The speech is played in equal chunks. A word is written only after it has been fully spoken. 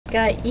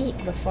Gotta eat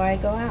before I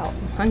go out.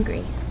 I'm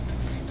hungry.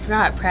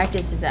 Forgot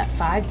practice is at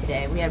 5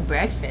 today. We had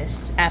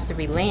breakfast after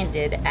we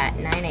landed at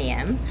 9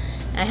 a.m.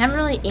 And I haven't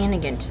really eaten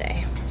again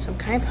today, so I'm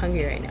kind of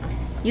hungry right now.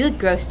 You look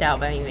grossed out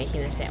by me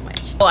making the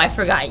sandwich. Oh, I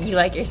forgot. You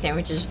like your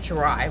sandwiches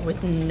dry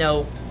with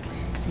no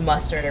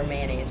mustard or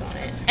mayonnaise on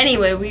it.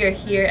 Anyway, we are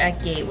here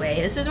at Gateway.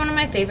 This is one of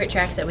my favorite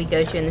tracks that we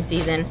go to in the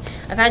season.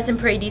 I've had some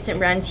pretty decent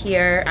runs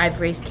here. I've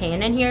raced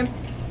K&N here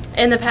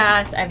in the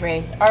past. I've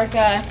raced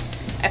ARCA.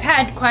 I've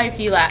had quite a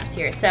few laps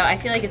here, so I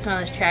feel like it's one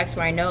of those tracks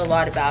where I know a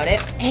lot about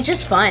it. And it's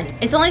just fun.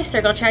 It's only a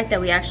circle track that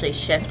we actually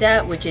shift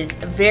at, which is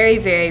very,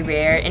 very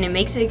rare, and it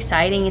makes it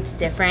exciting. It's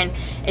different.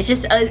 It's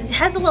just, it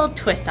has a little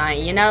twist on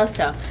it, you know?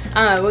 So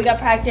we got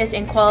practice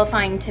and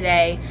qualifying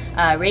today,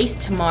 race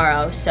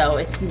tomorrow. So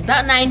it's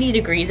about 90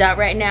 degrees out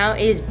right now.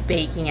 It is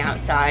baking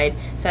outside.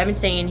 So I've been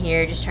staying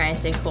here, just trying to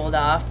stay cooled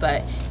off,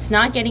 but it's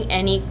not getting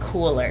any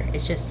cooler.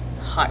 It's just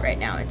hot right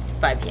now. It's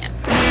 5 p.m.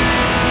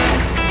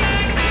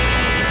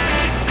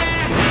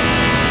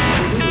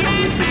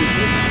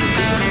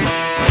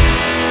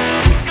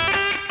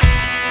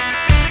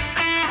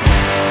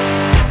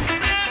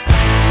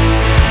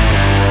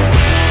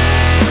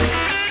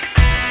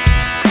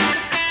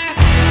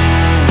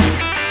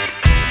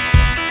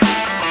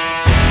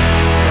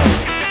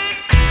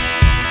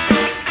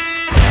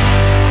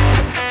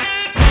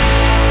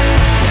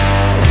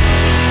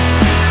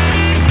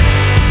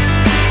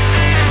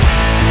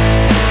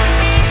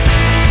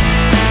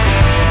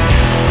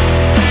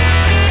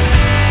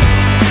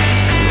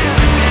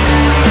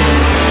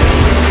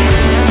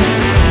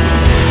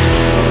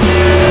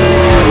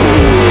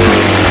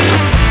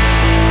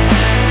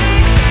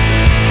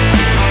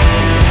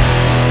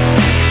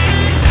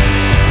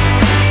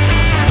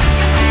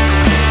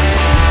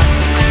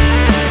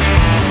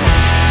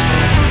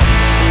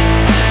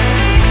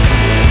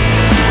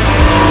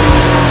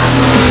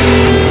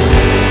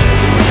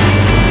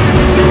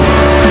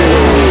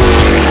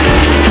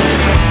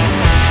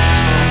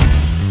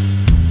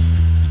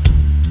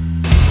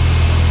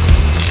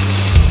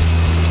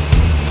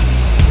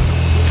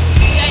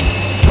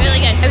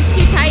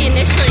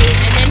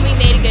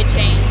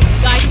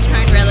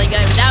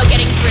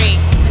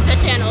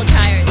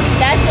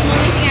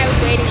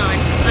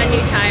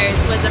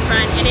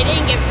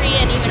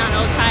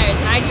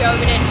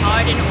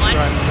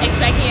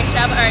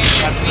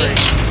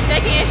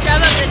 Expecting a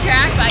shove up the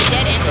track, but I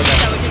didn't, so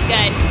which is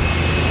good.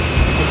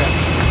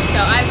 So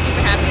I'm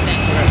super happy with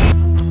it.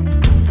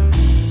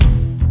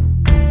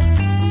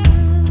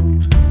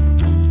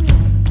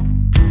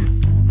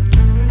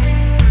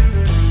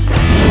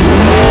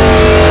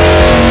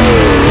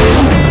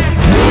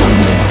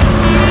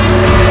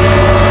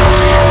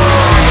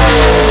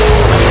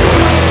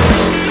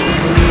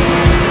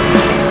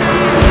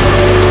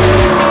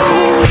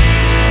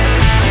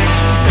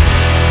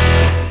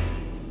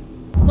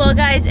 Well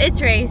guys,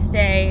 it's race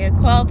day.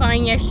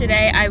 Qualifying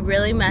yesterday, I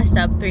really messed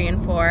up 3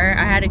 and 4.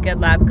 I had a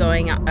good lap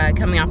going,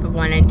 coming off of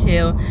 1 and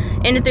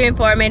 2. Into 3 and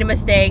 4, I made a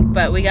mistake,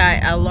 but we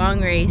got a long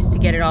race to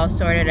get it all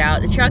sorted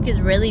out. The truck is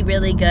really,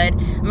 really good.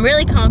 I'm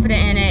really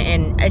confident in it,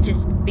 and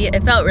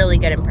it felt really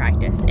good in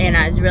practice. And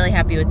I was really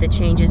happy with the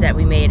changes that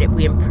we made.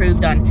 We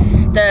improved on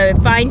the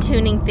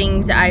fine-tuning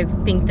things I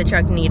think the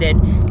truck needed.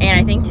 And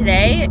I think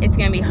today, it's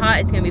gonna be hot.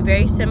 It's gonna be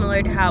very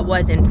similar to how it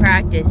was in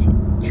practice,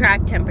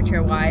 track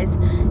temperature wise,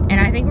 and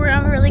I think we're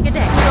gonna have a really good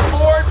day. The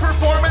Ford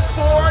Performance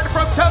Ford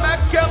from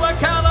Temecula,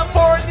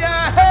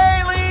 California,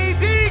 Hailie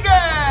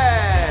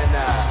Deegan.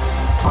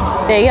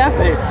 There you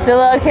go. The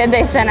little kid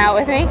they sent out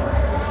with me,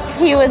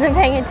 he wasn't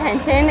paying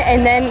attention,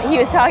 and then he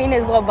was talking to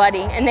his little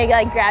buddy, and they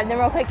like grabbed him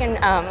real quick and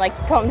like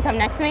told him to come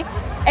next to me,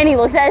 and he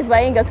looks at his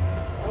buddy and goes,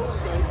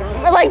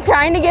 like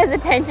trying to get his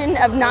attention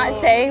of not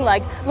saying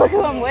like, look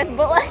who I'm with,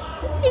 but like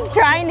he's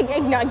trying to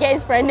get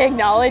his friend to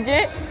acknowledge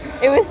it.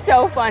 It was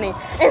so funny.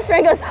 And his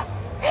friend goes,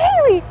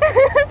 Hailie!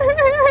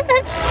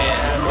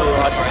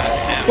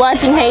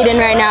 Watching Hayden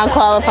right now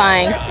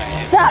qualifying.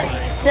 Sucks.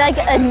 It's like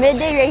a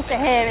midday race for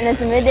him, and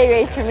it's a midday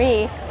race for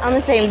me on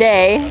the same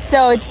day.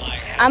 So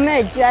I'm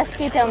gonna just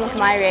keep him with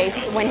my race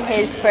when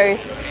his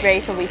first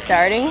race will be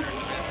starting.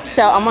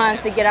 So I'm gonna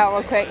have to get out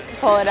real quick to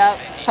pull it up.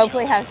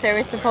 Hopefully have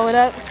service to pull it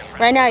up.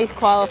 Right now he's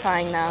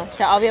qualifying though,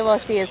 so I'll be able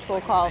to see his full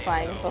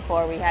qualifying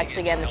before we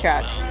actually get in the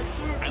truck.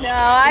 No,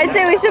 I'd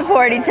say we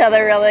support each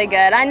other really good.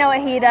 I know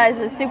what he does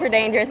is super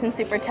dangerous and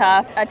super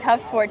tough. A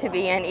tough sport to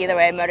be in either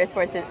way.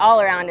 Motorsports is,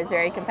 all around is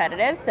very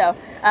competitive. So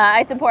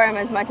I support him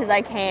as much as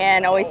I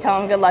can. Always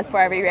tell him good luck for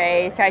every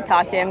race. Try to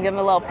talk to him, give him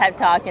a little pep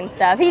talk and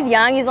stuff. He's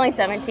young, he's only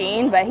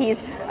 17, but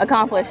he's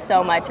accomplished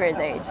so much for his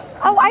age.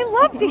 Oh, I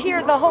love to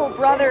hear the whole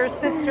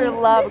brother-sister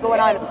love going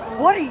on.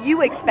 What are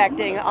you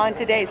expecting on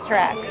today's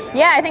track?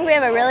 Yeah, I think we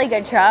have a really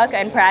good truck.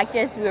 In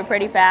practice, we were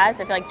pretty fast.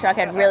 I feel like the truck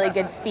had really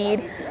good speed.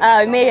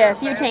 We made a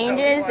few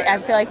changes. I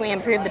feel like we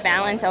improved the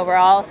balance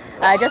overall.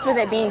 Just with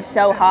it being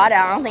so hot,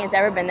 I don't think it's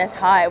ever been this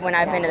hot when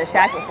I've been to the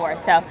track before.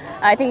 So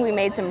I think we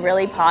made some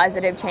really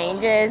positive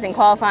changes. In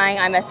qualifying,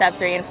 I messed up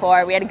 3 and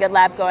 4. We had a good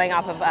lap going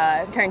off of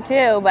turn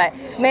 2, but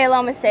made a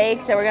little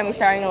mistake, so we're going to be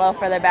starting a little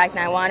further back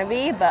than I want to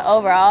be. But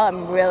overall,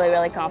 I'm really,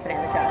 really confident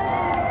in the truck.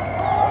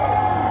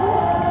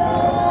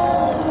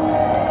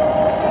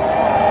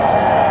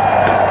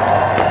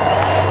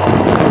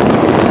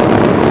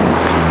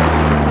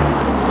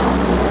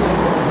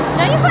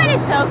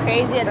 It's so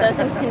crazy that those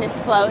things can just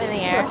float in the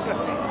air.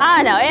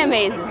 I don't know, it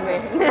amazes me.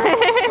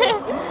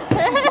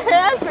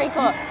 That was pretty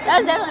cool. That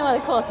was definitely one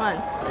of the coolest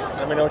ones.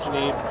 Let me know what you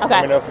need. Okay.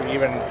 Let me know if you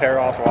even tear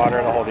off water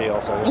and the whole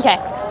deal. So just, okay.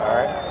 All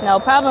right. No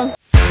problem.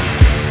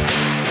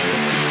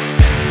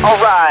 All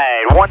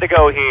right, 1 to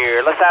go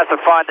here. Let's have some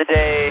fun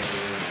today.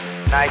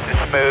 Nice and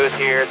smooth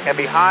here. It's gonna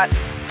be hot.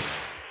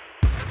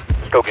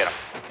 Let's go get them.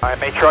 All right,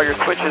 make sure all your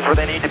switches where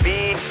they need to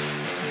be.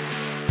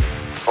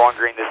 Go on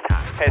green this time.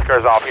 Pace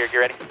car's off here, get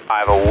ready.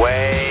 5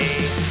 away.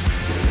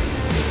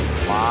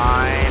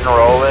 Line,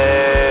 roll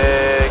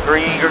it.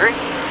 Green, go green.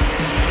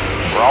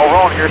 We're all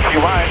rolling here, 2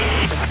 wide.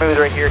 Smooth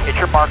right here, hit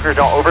your markers,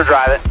 don't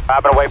overdrive it.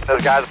 Driving away from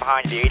those guys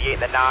behind you, the 88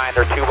 and the 9.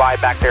 They're 2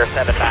 wide back there,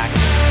 7 back.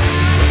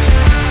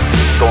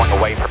 Going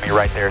away from me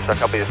right there, so a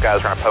couple of these guys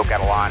are gonna poke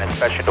out a line,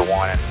 especially to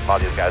 1, and a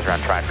lot of these guys are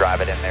gonna try and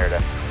drive it in there to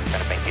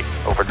kind of make you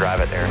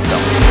overdrive it there. So.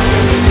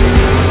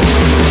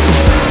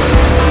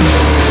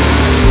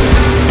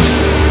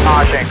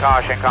 Caution,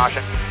 caution,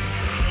 caution.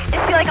 I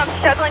just feel like I'm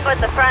struggling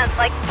with the front,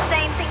 like the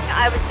same thing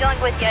I was dealing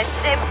with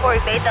yesterday before we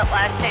made that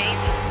last change.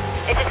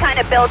 It just kind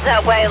of builds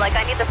that way, like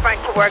I need the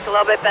front to work a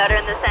little bit better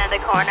in this end of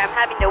the corner. I'm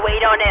having to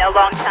wait on it a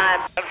long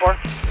time. 10-4.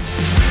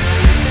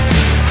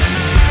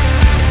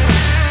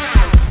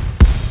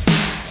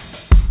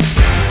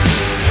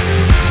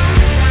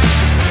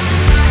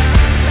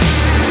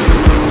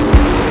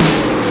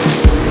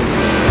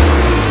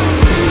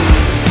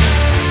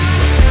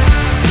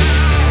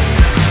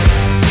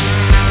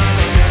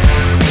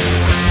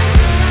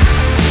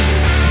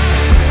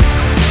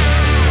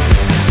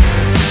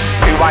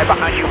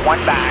 Behind you,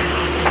 1 back,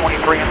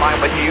 23 in line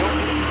with you.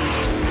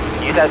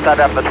 Use that side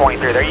up the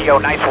 23. There you go,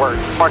 nice work.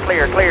 More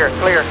clear, clear,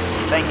 clear.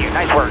 Thank you,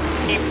 nice work.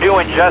 Keep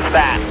doing just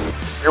that.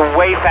 You're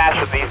way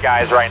faster than these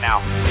guys right now.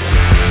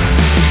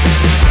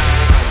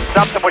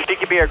 Something where she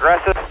can be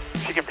aggressive.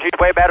 She's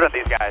way better than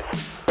these guys.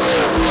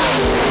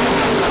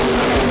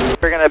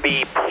 We're gonna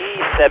be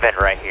P7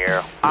 right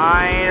here.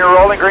 Line,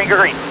 rolling green,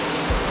 green.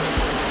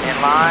 In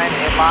line,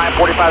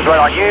 45's right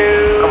on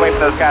you. Away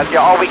from those guys, get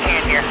all we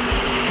can here.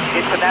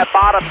 Get to that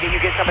bottom, you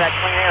get some of that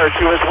clean air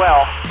too as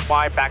well.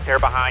 Wide back there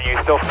behind you,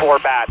 still 4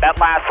 bad. That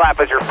last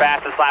lap is your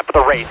fastest lap of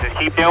the race. Just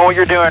keep doing what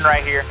you're doing right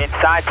here.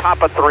 Inside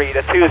top of 3,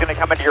 the 2 is gonna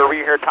come into your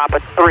rear here, top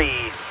of 3.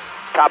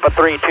 Top of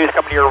 3, 2 is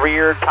coming to your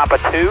rear, top of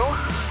 2.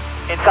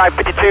 Inside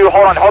 52,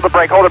 hold on, hold the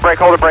brake, hold the brake,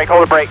 hold the brake,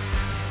 hold the brake.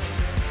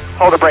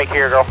 Hold the brake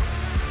here, girl.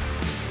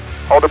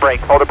 Hold the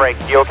brake, hold the brake.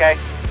 You okay?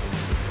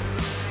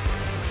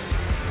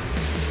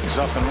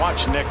 Up and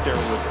watch Nick there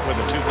with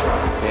a 2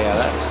 truck. Yeah,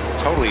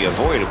 that's totally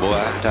avoidable.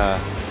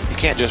 You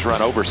can't just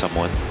run over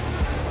someone.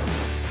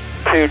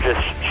 2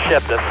 just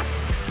shipped us.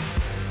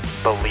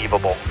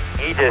 Believable.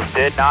 He just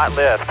did not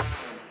lift.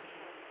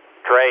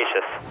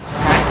 Gracious.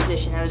 Track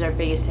position, that was our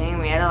biggest thing.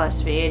 We had a lot of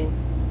speed.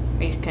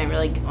 We just couldn't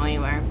really go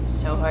anywhere. It was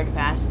so hard to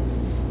pass.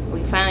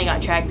 We finally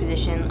got track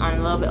position on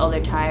a little bit older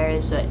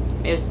tires, but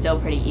it was still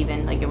pretty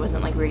even. Like, it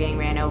wasn't like we were getting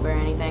ran over or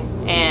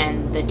anything.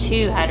 And the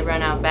 2 had to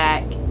run out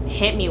back,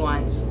 hit me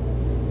once,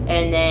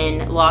 and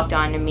then locked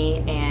onto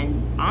me,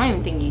 and I don't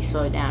even think he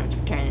slowed down for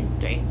turn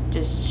 3.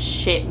 Just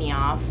shit me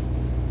off,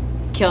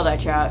 killed our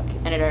truck,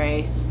 ended our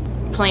race.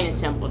 Plain and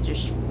simple,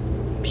 just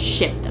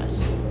shipped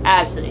us.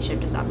 Absolutely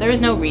shipped us off. There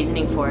was no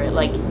reasoning for it,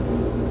 like,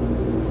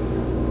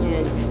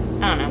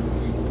 I don't know.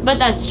 But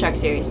that's truck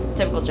series,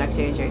 typical truck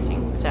series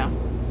racing, so,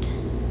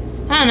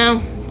 I don't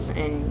know.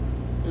 And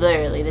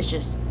literally, that's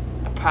just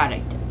a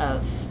product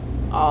of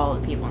all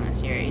the people in the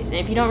series. And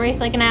if you don't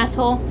race like an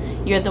asshole,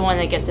 you're the one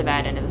that gets the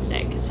bad end of the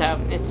stick. So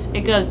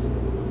it goes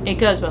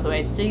both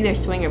ways. It's either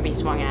swing or be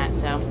swung at.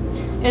 So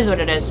it is what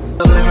it is.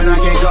 I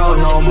can't go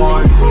no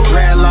more.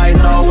 Red light,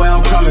 no way,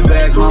 I'm coming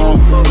back home.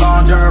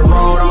 Long dirt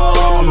road,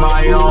 all on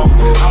my own.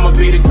 I'ma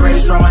be the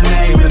greatest, write my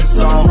name in the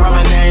stone. Write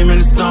my name in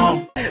the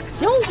stone.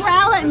 Don't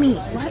growl at me.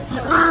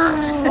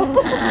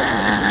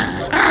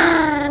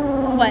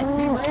 What?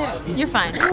 What? You're fine.